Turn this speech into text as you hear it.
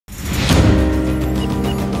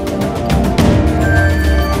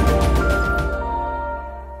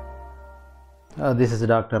This is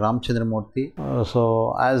Dr. Ramchandramurthy.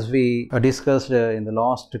 So as we discussed in the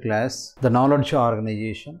last class, the knowledge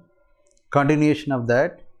organization, continuation of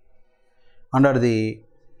that under the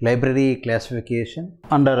library classification,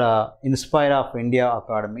 under Inspire of India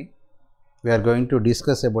Academy, we are going to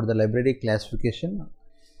discuss about the library classification,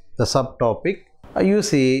 the subtopic. You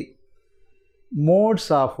see, modes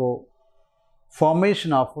of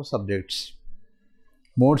formation of subjects,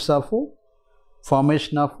 modes of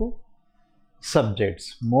formation of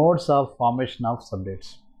subjects, modes of formation of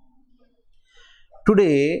subjects.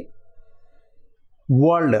 Today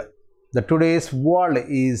world, today's world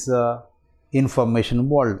is information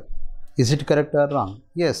world. Is it correct or wrong?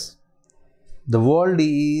 Yes, the world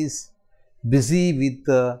is busy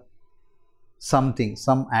with something,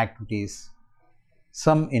 some activities,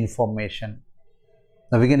 some information.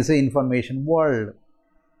 Now we can say information world.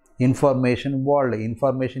 Information world.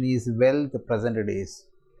 Information is wealth present days.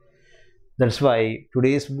 That's why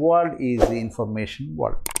today's world is the information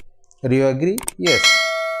world. Do you agree? Yes.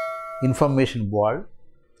 Information world.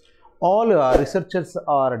 All our researchers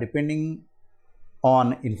are depending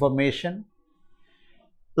on information.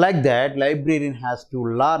 Like that, librarian has to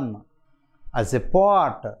learn as a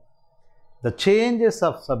part the changes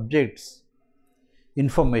of subjects,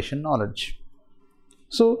 information knowledge.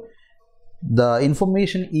 So the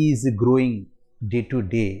information is growing day to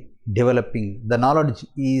day, developing, the knowledge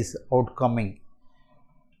is outcoming.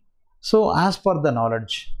 So as per the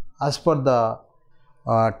knowledge, as per the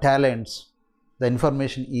talents, the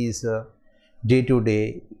information is day to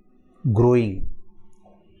day growing.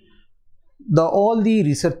 All the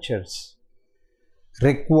researchers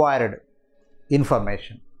required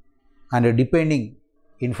information and depending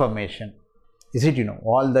information. Is it,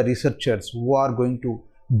 all the researchers who are going to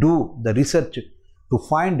do the research to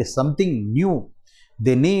find something new,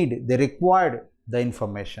 they required the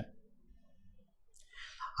information.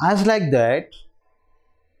 As like that,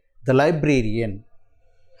 the librarian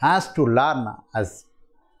has to learn as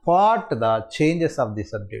part the changes of the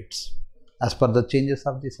subjects. As per the changes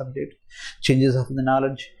of the subject, changes of the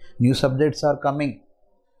knowledge, new subjects are coming.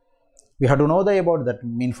 We have to know about that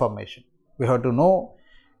information. We have to know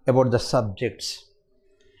about the subjects,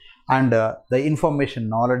 and the information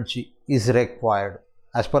knowledge is required.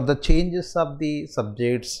 As per the changes of the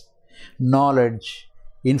subjects, knowledge,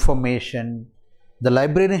 information, the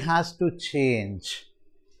librarian has to change.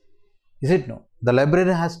 Is it no? The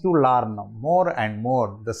librarian has to learn more and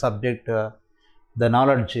more the subject, the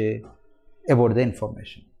knowledge about the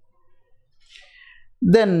information.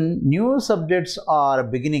 Then new subjects are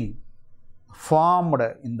beginning formed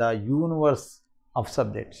in the universe of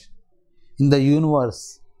subjects. In the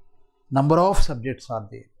universe, number of subjects are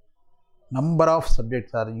there. Number of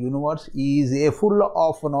subjects are universe is a full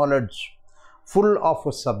of knowledge, full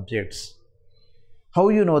of subjects. How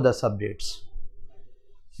you know the subjects?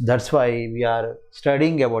 That's why we are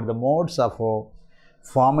studying about the modes of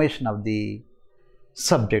formation of the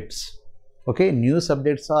subjects. Okay, new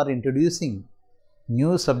subjects are introducing,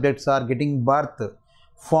 new subjects are getting birth,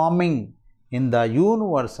 forming in the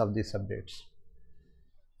universe of the subjects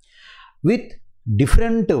with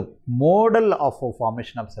different model of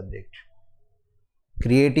formation of subject,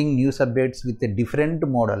 creating new subjects with different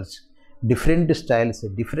models, different styles,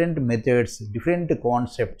 different methods, different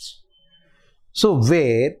concepts. So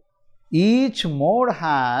where each mode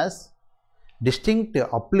has distinct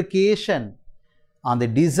application on the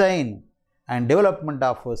design and development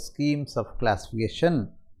of schemes of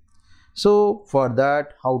classification. So for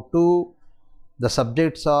that, how to the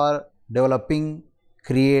subjects are developing,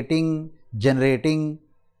 creating, generating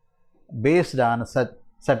based on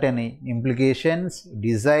certain implications,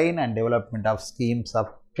 design and development of schemes of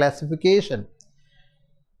classification.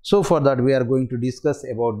 So for that, we are going to discuss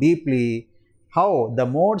about deeply how the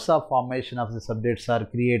modes of formation of the subjects are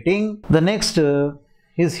creating. The next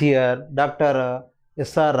is here Dr.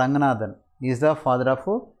 S.R. Ranganathan. He is the father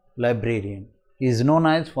of librarian. He is known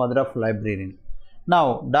as father of librarian.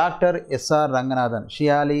 Now, Dr. S.R. Ranganathan,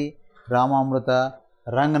 Shiali Ramamruta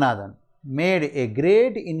Ranganathan, made a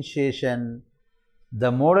great initiation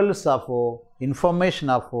the models of information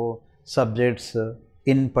of subjects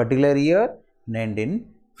in particular year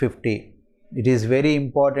 1950. It is very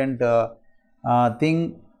important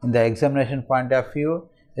thing in the examination point of view.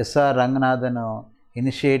 S.R. Ranganathan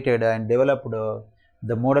initiated and developed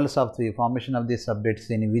the models of the formation of the subjects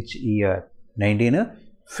in which year?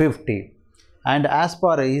 1950. And as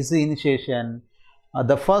per his initiation,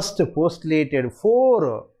 the first postulated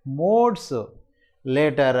 4 modes,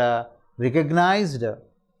 later recognized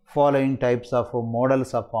following types of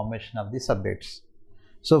models of formation of the subjects.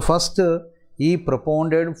 So first he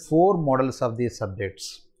propounded 4 models of the subjects.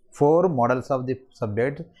 4 models of the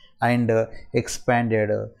subject and expanded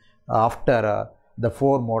after the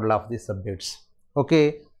 4 model of the subjects. Okay,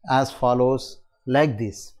 as follows, like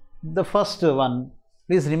this. The first one,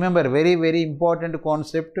 please remember, very important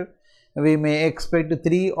concept. We may expect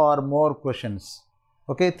 3 or more questions.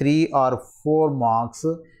 Okay, 3 or 4 marks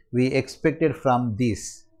we expected from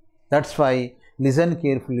this. That's why listen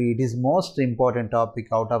carefully. It is most important topic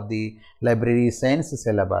out of the library science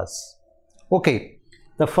syllabus. Okay,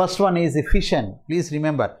 the first one is fission. Please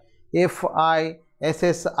remember, Fission,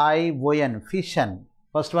 fission.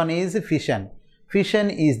 First one is fission. Fission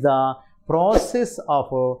is the process of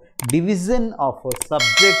division of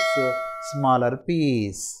subjects smaller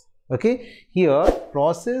piece. Okay, here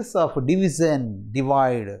process of division,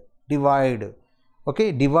 divide.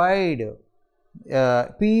 Okay, divide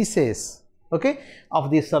pieces, okay, of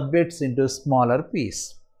the subjects into smaller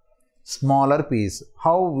piece.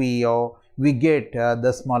 How we get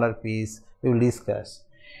the smaller piece, we will discuss.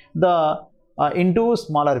 The into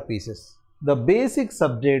smaller pieces, the basic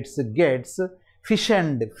subjects gets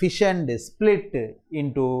fissioned, split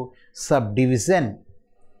into subdivision.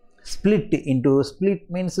 Split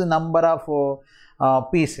means number of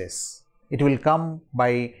pieces. It will come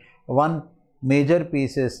by one major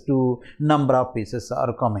pieces to number of pieces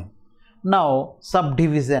are coming. Now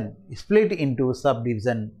subdivision, split into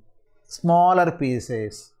subdivision, smaller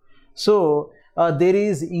pieces. So there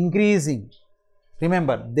is increasing.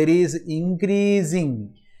 Remember, there is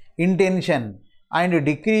increasing intention and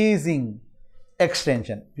decreasing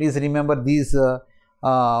extension. Please remember these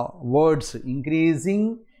words: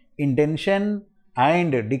 increasing intention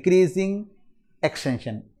and decreasing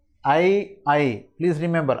extension. Please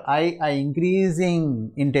remember,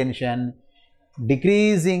 increasing intention,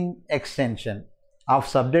 decreasing extension of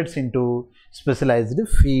subjects into specialized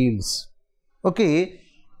fields. Okay,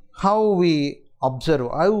 how we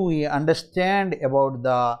observe, how we understand about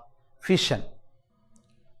the fission.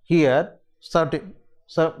 Here, certain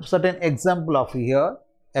example of here,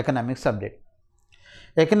 economic subject.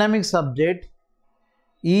 Economic subject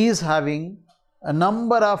is having a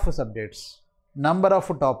number of subjects, number of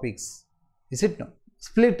topics, is it no?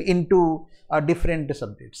 Split into different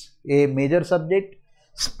subjects. A major subject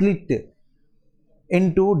split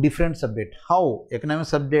into different subject. How? Economic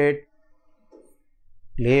subject,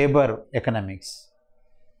 labor economics,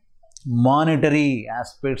 monetary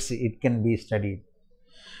aspects it can be studied,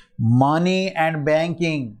 money and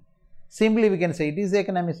banking. Simply we can say it is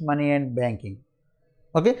economics, money and banking.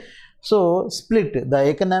 Okay, so split, the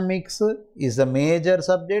economics is a major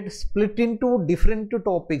subject, split into different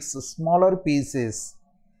topics, smaller pieces.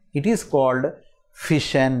 It is called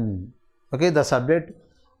fission. Okay, the subject,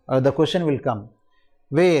 the question will come,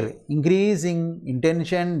 where increasing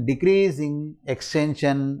intention, decreasing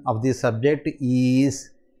extension of the subject is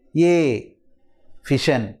A,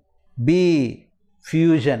 fission, B,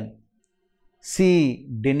 fusion, C,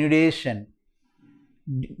 denudation,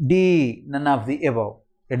 D, none of the above.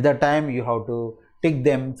 At the time you have to tick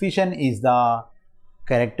them. Fission is the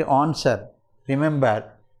correct answer. Remember,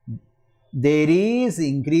 there is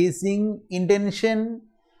increasing intention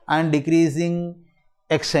and decreasing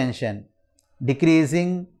extension.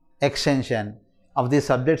 Decreasing extension of the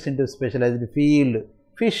subjects into specialized field.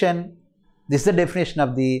 Fission. This is the definition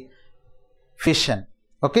of the fission.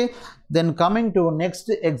 Okay. Then coming to next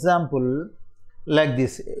example, like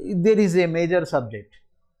this. There is a major subject.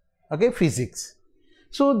 Okay, physics.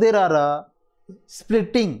 So there are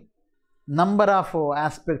splitting number of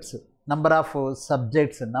aspects, number of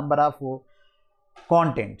subjects, number of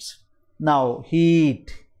contents. Now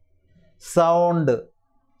heat, sound,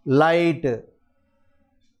 light,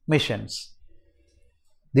 missions.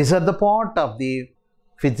 These are the part of the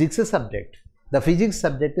physics subject. The physics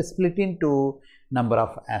subject is split into number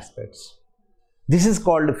of aspects. This is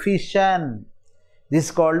called fission. This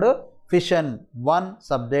is called fission. One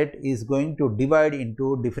subject is going to divide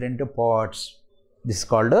into different parts. This is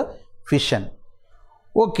called fission.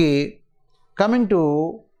 Okay, coming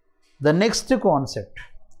to the next concept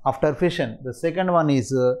after fission, the second one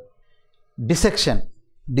is dissection.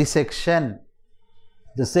 Dissection.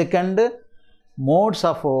 The second modes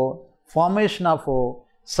of formation of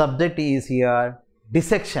subject is here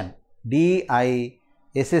dissection. D-I-S-S-E-C-T-I-O-N.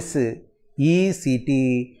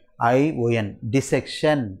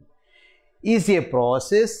 Dissection is a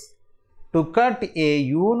process to cut a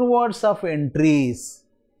universe of entries.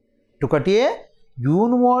 To cut a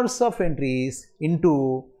universe of entries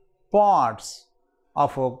into parts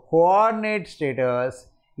of a coordinate status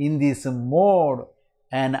in this mode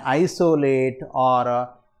and isolate or a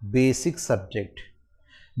basic subject.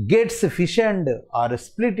 gets fissioned or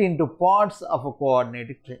split into parts of a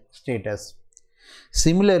coordinate status.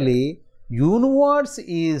 Similarly, universe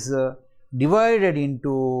is divided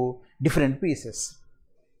into different pieces.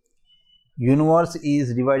 Universe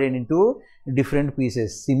is divided into different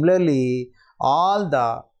pieces. Similarly, all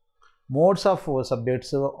the modes of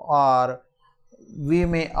subjects are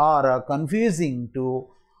confusing to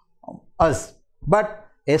us, but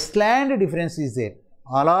a slight difference is there.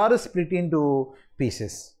 All are split into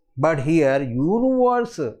pieces, but here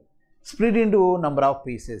universe split into number of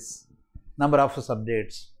pieces, number of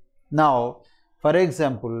subjects. Now, for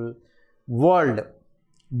example, world,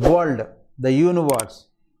 the universe,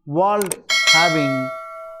 world having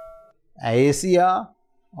Asia,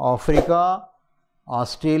 Africa,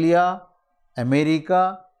 Australia,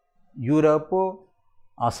 America, Europe,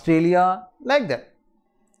 Australia, like that.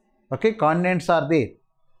 Okay, continents are there.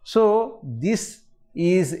 So this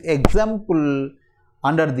is example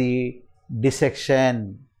under the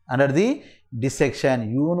dissection. Under the dissection,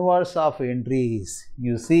 universe of entries.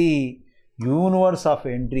 You see, universe of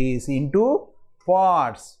entries into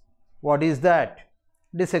parts. What is that?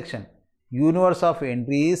 Dissection. Universe of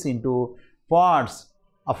entries into parts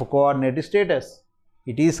of a coordinate status.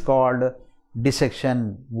 It is called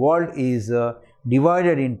dissection. World is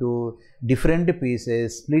divided into different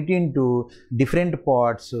pieces, split into different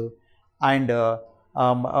parts and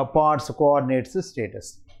parts coordinates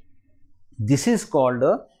status. This is called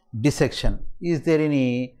dissection. Is there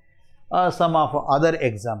any some of other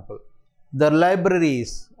example? The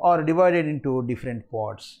libraries are divided into different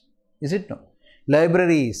parts. Is it no?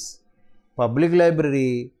 Libraries, public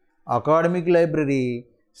library, academic library,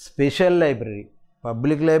 special library.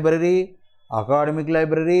 Public library, academic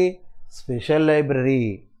library, special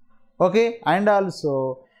library. Okay, and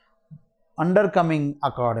also undercoming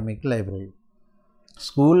academic library,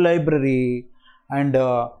 school library, and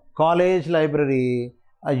college library,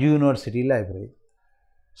 a university library.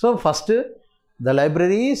 So first, the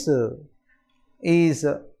libraries is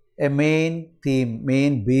a main theme,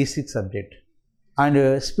 main basic subject,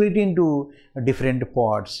 and split into different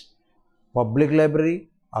parts: public library,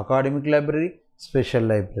 academic library, special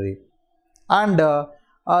library. And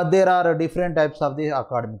there are different types of the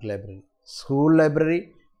academic library: school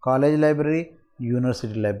library, college library,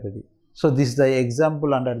 university library. So this is the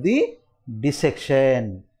example under the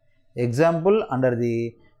dissection. Example under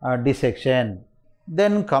the dissection.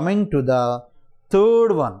 Then coming to the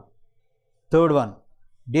third one,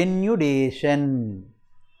 denudation.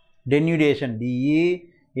 Denudation,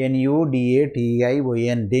 D-E-N-U-D-A-T-I-O-N,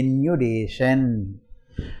 denudation.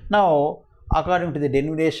 Now, according to the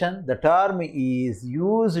denudation, the term is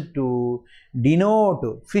used to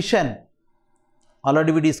denote fission.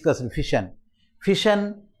 Already we discussed fission.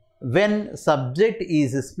 Fission when subject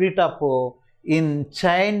is split up in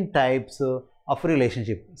chain types of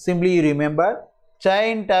relationship. Simply you remember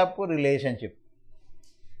chain type relationship.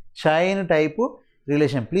 Chain type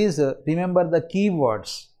relation. Please remember the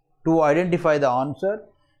keywords to identify the answer.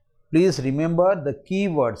 Please remember the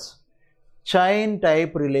keywords. Chain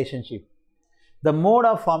type relationship. The mode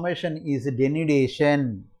of formation is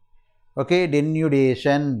denudation. Okay,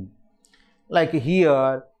 denudation. Like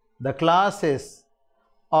here, the classes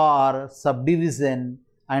are subdivision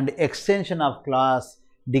and extension of class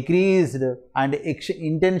decreased and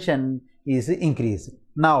intention is increased.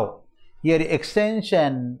 Now, here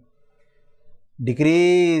extension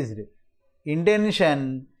decreased,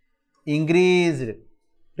 intention increased.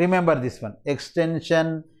 Remember this one: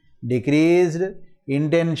 extension decreased,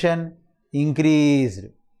 intention increased.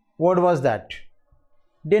 What was that?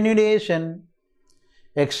 Denudation.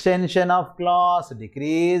 Extension of class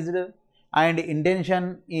decreased and intention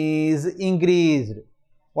is increased.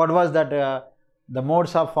 What was that? The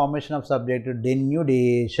modes of formation of subject,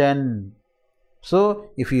 denudation. So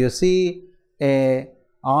if you see a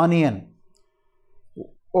onion,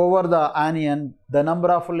 over the onion the number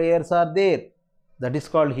of layers are there, that is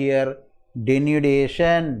called here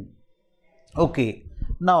denudation. Okay,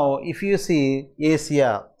 now if you see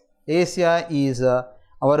Asia, Asia is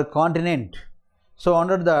our continent. So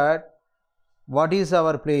under that, what is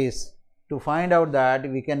our place? To find out that,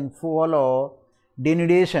 we can follow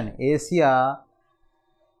denudation: Asia,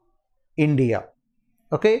 India.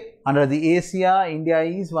 Okay, under the Asia, India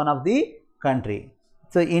is one of the country.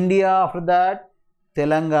 So India, after that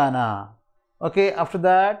Telangana. Okay, after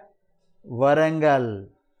that Warangal.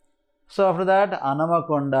 So after that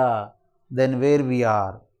Hanamakonda. Then where we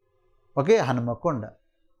are? Okay, Hanamakonda.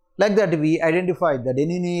 Like that we identify the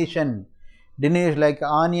denudation. Denudation like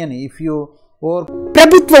onion. If you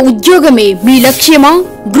ప్రభుత్వ ఉద్యోగమే మీ లక్ష్యమా?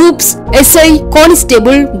 Groups, SI,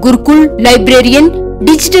 constable, Gurukul, librarian,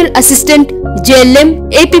 digital assistant, JLM,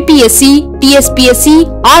 APPSC, TSPSC,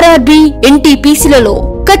 RRB, ఎన్టీపీసీలలో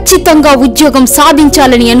ఖచ్చితంగా ఉద్యోగం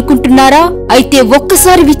సాధించాలని అనుకుంటున్నారా? అయితే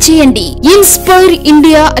ఒక్కసారి విచ్చేయండి. Inspire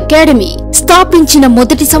India academy స్థాపించిన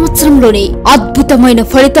మొదటి సంవత్సరంలోనే అద్భుతమైన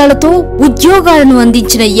ఫలితాలతో ఉద్యోగాలను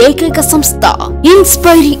అందించిన ఏకైక సంస్థ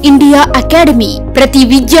ఇన్స్పైర్ ఇండియా అకాడమీ. ప్రతి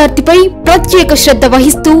విద్యార్థిపై ప్రత్యేక శ్రద్ధ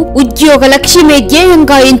వహిస్తూ ఉద్యోగ లక్ష్యమే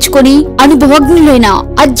ధ్యేయంగా ఎంచుకొని అనుభవజ్ఞులైన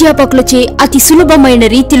అధ్యాపకులచే అతి సులభమైన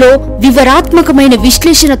రీతిలో వివరాత్మకమైన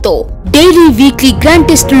విశ్లేషణతో డైలీ, వీక్లీ గ్రాండ్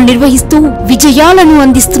టెస్టులు నిర్వహిస్తూ విజయాలను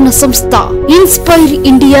అందిస్తున్న సంస్థ inspire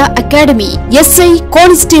India academy. SI,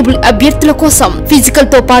 constable అభ్యర్థుల కోసం ఫిజికల్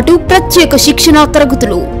తో పాటు ప్రత్యేక శిక్షణా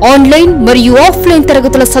తరగతులు, ఆన్లైన్ మరియు ఆఫ్లైన్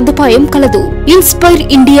తరగతుల సదుపాయం కలదు. Inspire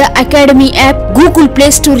India academy app Google play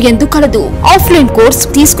store యందు కలదు. ఆఫ్లైన్ కోర్సు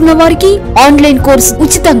తీసుకున్న వారికి ఆన్లైన్ కోర్సు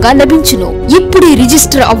ఉచితంగా లభించును. ఇప్పుడే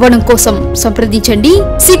రిజిస్టర్ అవ్వడం కోసం సంప్రదించండి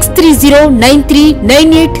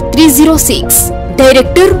 6309398306.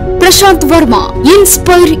 Director Prashanth Varma,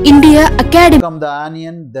 inspire India academy. From the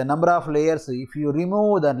onion, the number of layers, if you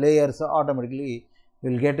remove the layers, automatically you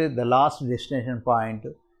will get the last destination point,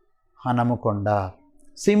 Hanamukonda.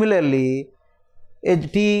 Similarly,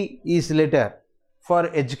 T is letter for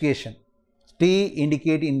education. T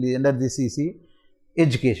indicate under this is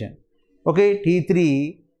education. Okay, T3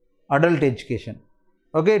 adult education.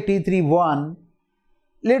 Okay, T31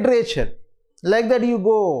 literature. Like that you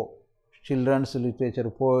go. Children's literature,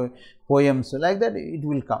 poems, like that it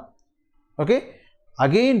will come. Okay,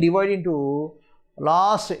 again divide into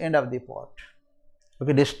last end of the part.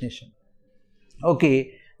 Okay, destination. Okay,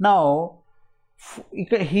 now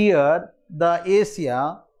here the Asia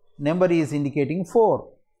number is indicating 4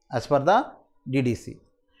 as per the DDC.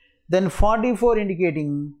 Then 44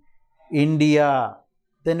 indicating India.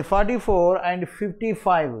 Then 44 and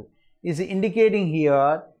 55 is indicating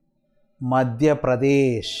here Madhya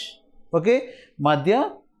Pradesh. Okay, Madhya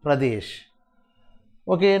Pradesh.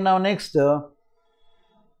 Okay, now next,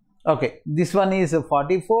 okay, this one is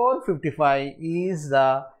 44, 55 is the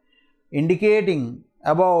indicating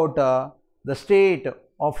about the state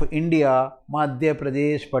of India, Madhya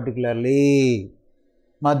Pradesh particularly,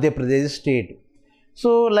 Madhya Pradesh state. So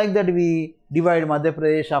like that we divide Madhya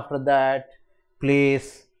Pradesh, after that place,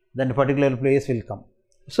 then particular place will come.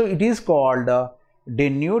 So it is called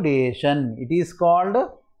denudation. It is called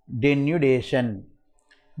denudation.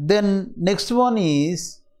 Then next one is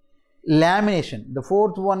lamination. The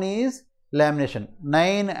fourth one is lamination.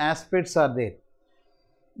 9 aspects are there.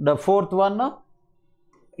 The fourth one,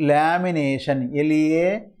 lamination.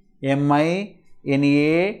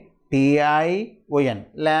 Lamination.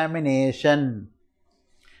 Lamination.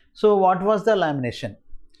 So what was the lamination?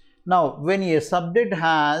 Now when a subject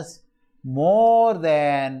has more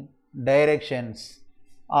than directions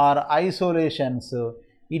or isolations,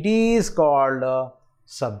 it is called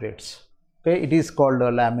subjects. Okay, it is called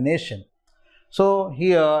lamination. So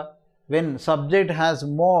here when subject has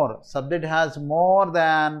more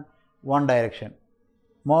than one direction,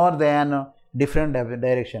 more than different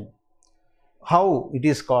direction, how it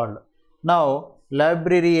is called? Now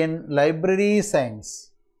library science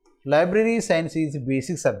is a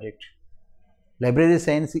basic subject. Library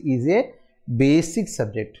science is a basic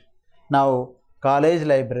subject. Now college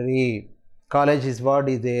library, college is what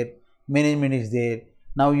is there, management is there.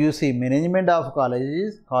 Now you see management of college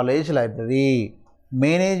is college library,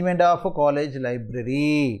 management of college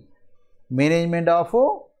library, management of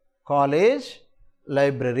college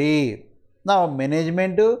library. Now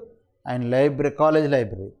management and library, college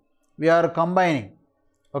library, we are combining,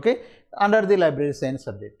 okay, under the library science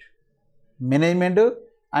subject. Management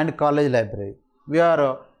and college library, we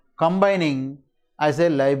are combining as a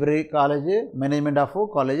library, college, management of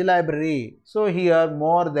college library. So here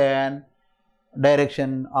more than direction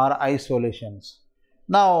or isolations.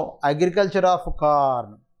 Now agriculture of corn,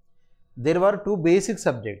 there were 2 basic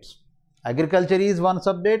subjects. Agriculture is one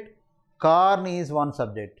subject, corn is one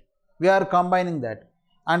subject. We are combining that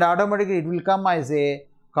and automatically it will come as a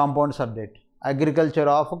compound subject. Agriculture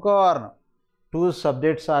of corn, 2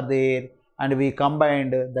 subjects are there and we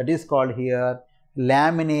combined, that is called here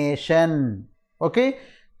lamination. Okay,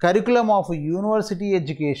 curriculum of university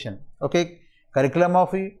education. Okay, curriculum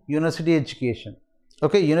of university education.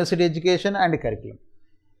 Okay, university education and curriculum,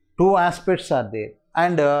 2 aspects are there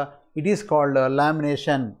and it is called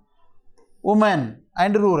lamination. Women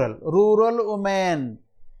and rural women,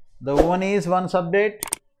 the woman is one subject,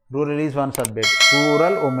 rural is one subject,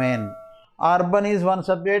 rural women. Urban is one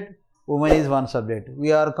subject, woman is one subject.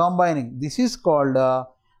 We are combining, this is called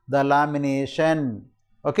the lamination.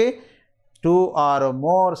 Okay, 2 or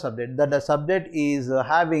more subject, that the subject is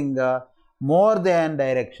having more than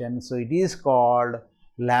direction, so it is called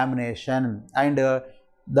lamination. And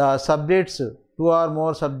the subjects, two or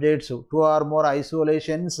more subjects, two or more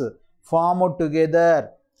isolations formed together,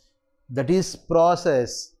 that is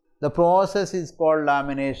process. The process is called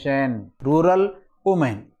lamination. Rural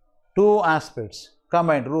women, two aspects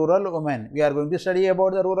combined, rural women. We are going to study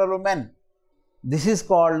about the rural women. This is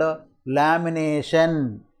called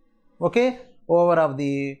lamination. Okay, over of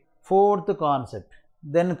the fourth concept.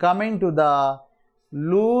 Then coming to the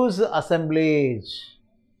loose assemblage.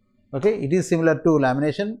 Okay, it is similar to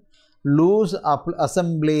lamination, loose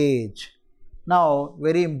assemblage. Now,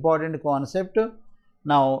 very important concept.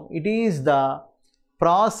 Now, it is the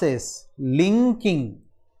process linking.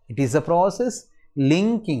 It is a process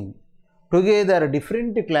linking together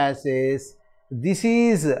different classes. This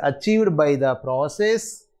is achieved by the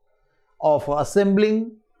process of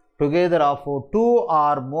assembling together of two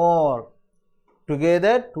or more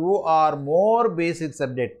basic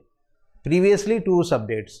subjects. Previously two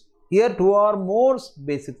subjects, here two or more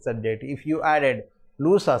basic subjects. If you added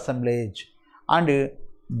loose assemblage, and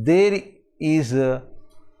there is a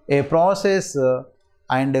process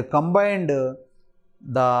and combined,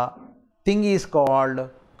 the thing is called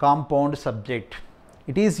compound subject.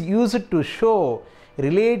 It is used to show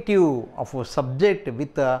relative of a subject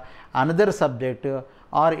with another subject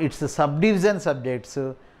or its subdivision subjects.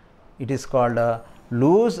 It is called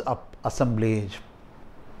loose assemblage.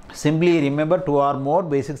 Simply remember, two or more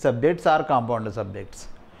basic subjects are compound subjects.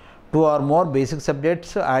 Two or more basic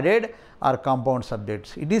subjects added are compound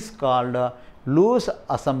subjects. It is called loose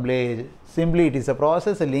assemblage. Simply it is a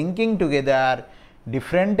process linking together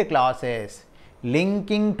different classes.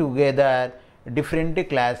 Linking together different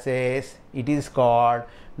classes. It is called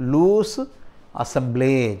loose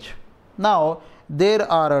assemblage. Now,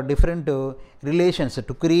 there are different relations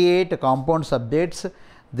to create compound subjects.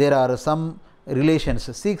 There are some relations.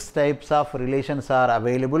 6 types of relations are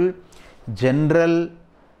available: general,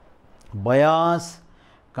 bias,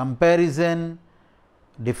 comparison,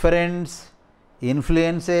 difference,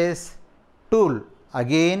 influences, tool.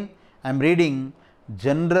 Again, I am reading: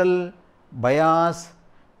 general, bias,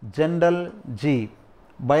 general G,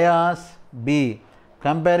 bias B,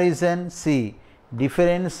 comparison C,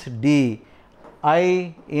 difference D,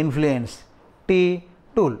 I, influence T,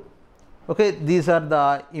 tool. Okay, these are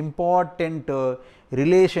the important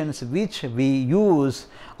relations which we use,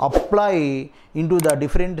 apply into the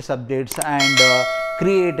different subjects and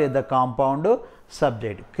create the compound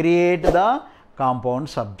subject. Create the compound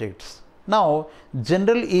subjects. Now,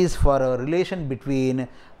 general is for a relation between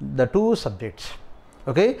the two subjects.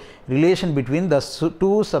 Okay, relation between the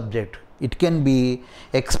two subjects. It can be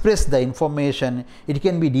express the information. It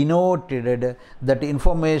can be denoted that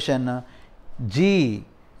information G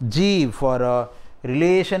for a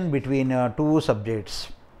relation between two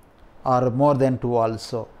subjects or more than two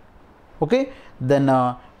also. Okay, then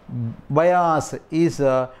bias is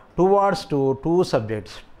towards two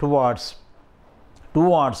subjects. Towards.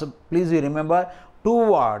 Please you remember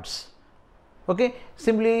towards. Okay,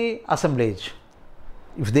 simply assemblage.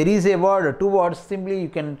 If there is a word towards, simply you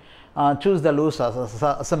can choose the loose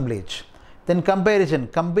assemblage. Then comparison,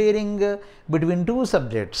 comparing between two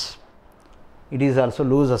subjects. It is also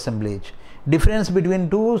loose assemblage. Difference between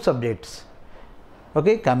two subjects.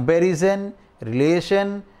 Okay, comparison,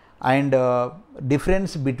 relation, and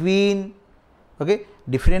difference between. Okay,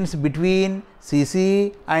 difference between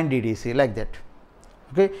CC and DDC, like that.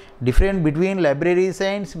 Okay, difference between library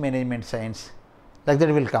science, management science, like that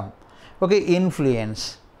will come. Okay,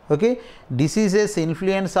 influence. Okay, diseases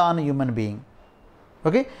influence on human being.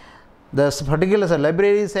 Okay, the particular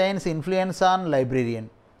library science influence on librarian.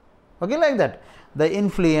 Okay, like that. The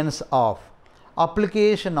influence of,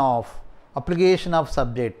 application of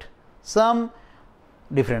subject, some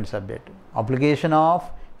different subject. Application of,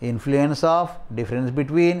 influence of, difference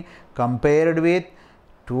between, compared with,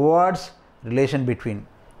 towards, relation between.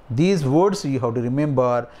 These words you have to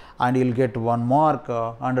remember and you will get 1 mark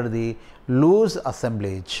under the loose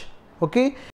assemblage. Okay.